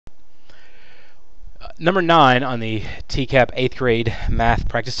Number 9 on the TCAP 8th grade math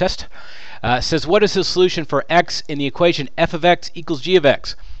practice test says, what is the solution for x in the equation f of x equals g of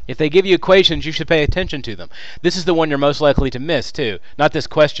x? If they give you equations, you should pay attention to them. This is the one you're most likely to miss, too. Not this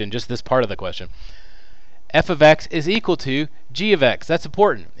question, just this part of the question. F of x is equal to g of x. That's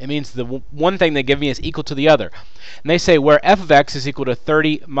important. It means the one thing they give me is equal to the other. And they say where f of x is equal to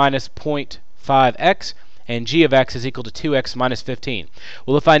 30 minus 0.5x, and g of x is equal to 2x minus 15.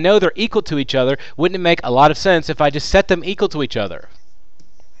 Well, if I know they're equal to each other, wouldn't it make a lot of sense if I just set them equal to each other?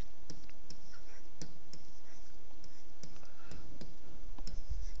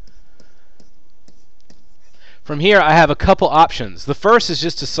 From here, I have a couple options. The first is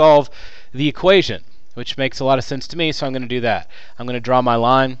just to solve the equation, which makes a lot of sense to me, so I'm going to do that. I'm going to draw my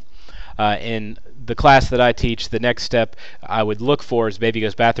line. In the class that I teach, the next step I would look for is baby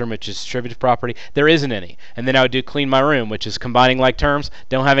goes bathroom, which is distributive property. There isn't any. And then I would do clean my room, which is combining like terms.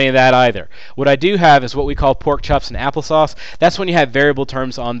 Don't have any of that either. What I do have is what we call pork chops and applesauce. That's when you have variable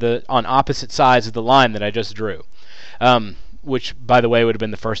terms on opposite sides of the line that I just drew. Which, by the way, would have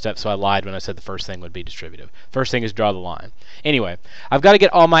been the first step, so I lied when I said the first thing would be distributive. First thing is draw the line. Anyway, I've got to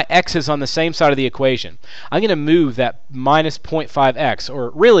get all my x's on the same side of the equation. I'm going to move that minus 0.5x,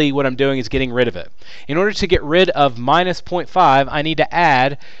 or really what I'm doing is getting rid of it. In order to get rid of minus 0.5, I need to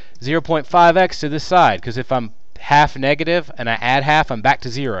add 0.5x to this side, because if I'm half negative and I add half, I'm back to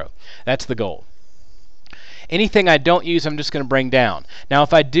 0. That's the goal. Anything I don't use, I'm just going to bring down. Now,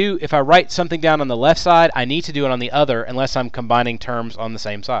 if I write something down on the left side, I need to do it on the other unless I'm combining terms on the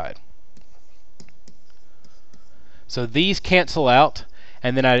same side. So these cancel out,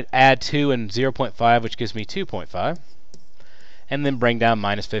 and then I add 2 and 0.5, which gives me 2.5, and then bring down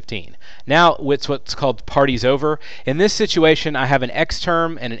minus 15. Now, it's what's called parties over. In this situation, I have an x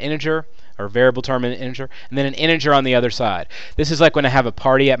term and an integer, or variable term and an integer, and then an integer on the other side. This is like when I have a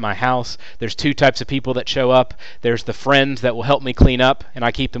party at my house. There's two types of people that show up. There's the friends that will help me clean up, and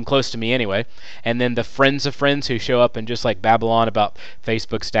I keep them close to me anyway, and then the friends of friends who show up and just like babble on about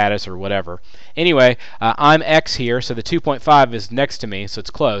Facebook status or whatever. Anyway, I'm x here, so the 2.5 is next to me, so it's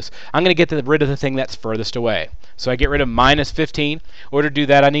close. I'm going to get rid of the thing that's furthest away. So I get rid of minus 15. In order to do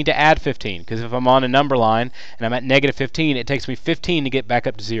that, I need to add 15, because if I'm on a number line and I'm at negative 15, it takes me 15 to get back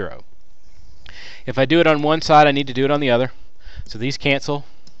up to 0. If I do it on one side, I need to do it on the other. So these cancel.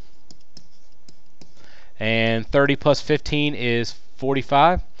 And 30 plus 15 is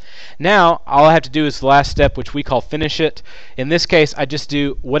 45. Now, all I have to do is the last step, which we call finish it. In this case, I just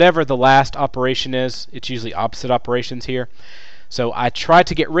do whatever the last operation is. It's usually opposite operations here. So I try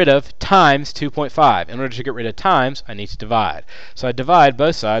to get rid of times 2.5. In order to get rid of times, I need to divide. So I divide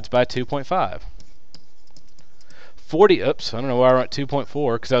both sides by 2.5. 40, oops, I don't know why I wrote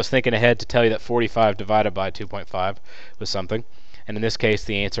 2.4, because I was thinking ahead to tell you that 45 divided by 2.5 was something. And in this case,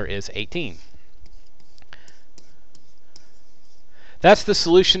 the answer is 18. That's the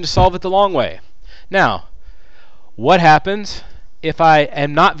solution to solve it the long way. Now, what happens if I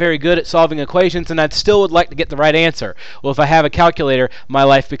am not very good at solving equations and I still would like to get the right answer? Well, if I have a calculator, my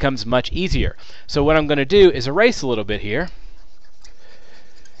life becomes much easier. So what I'm going to do is erase a little bit here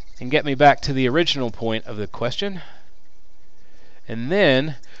and get me back to the original point of the question. And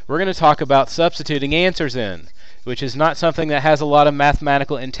then we're going to talk about substituting answers in, which is not something that has a lot of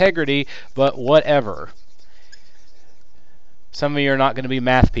mathematical integrity, but whatever. Some of you are not going to be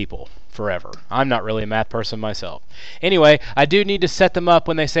math people forever. I'm not really a math person myself. Anyway, I do need to set them up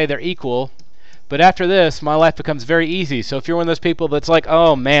when they say they're equal. But after this, my life becomes very easy. So if you're one of those people that's like,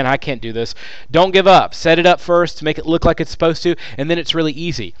 oh man, I can't do this, don't give up. Set it up first to make it look like it's supposed to, and then it's really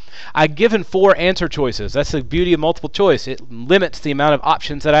easy. I've given 4 answer choices. That's the beauty of multiple choice. It limits the amount of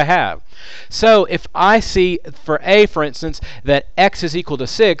options that I have. So if I see, for A, for instance, that x is equal to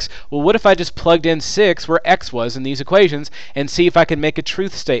 6, well, what if I just plugged in 6 where x was in these equations and see if I can make a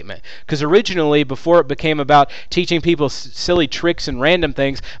truth statement? Because originally, before it became about teaching people silly tricks and random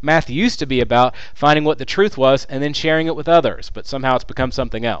things, math used to be about finding what the truth was and then sharing it with others, but somehow it's become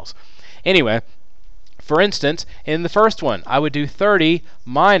something else. Anyway, for instance, in the first one, I would do 30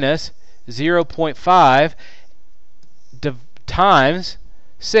 minus 0.5 times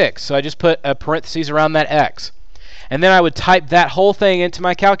 6. So I just put a parentheses around that x. And then I would type that whole thing into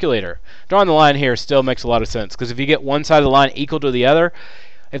my calculator. Drawing the line here still makes a lot of sense, because if you get one side of the line equal to the other,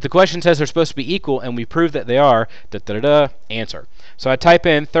 if the question says they're supposed to be equal and we prove that they are, answer. So I type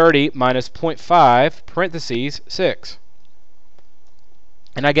in 30 minus 0.5 parentheses 6.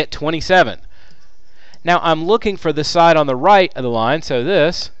 And I get 27. Now I'm looking for the side on the right of the line, so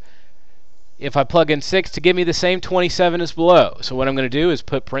this, if I plug in 6 to give me the same 27 as below. So what I'm going to do is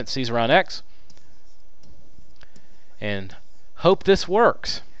put parentheses around x and hope this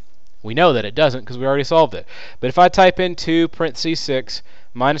works. We know that it doesn't because we already solved it. But if I type in 2 parentheses 6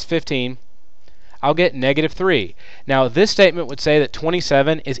 minus 15, I'll get negative 3. Now, this statement would say that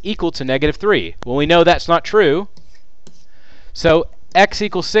 27 is equal to negative 3. Well, we know that's not true. So x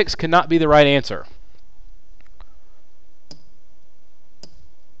equals 6 cannot be the right answer.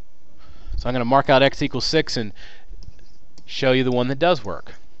 So I'm going to mark out x equals 6 and show you the one that does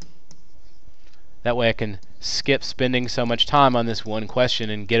work. That way I can skip spending so much time on this one question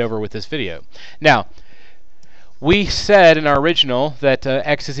and get over with this video. Now, we said in our original that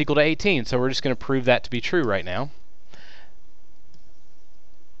x is equal to 18, so we're just going to prove that to be true right now.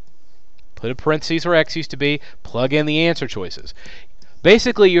 Put a parentheses where x used to be, plug in the answer choices.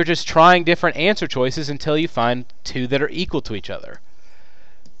 Basically, you're just trying different answer choices until you find two that are equal to each other.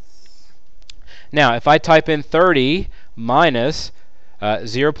 Now, if I type in 30 minus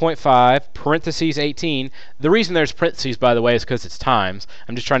 0.5 parentheses 18, the reason there's parentheses, by the way, is because it's times.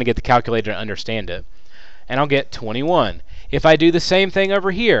 I'm just trying to get the calculator to understand it. And I'll get 21. If I do the same thing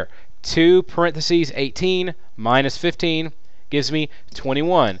over here, 2 parentheses 18 minus 15 gives me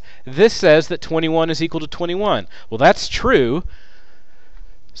 21. This says that 21 is equal to 21. Well, that's true.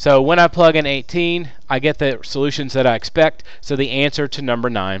 So when I plug in 18, I get the solutions that I expect. So the answer to number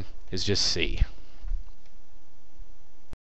 9 is just C.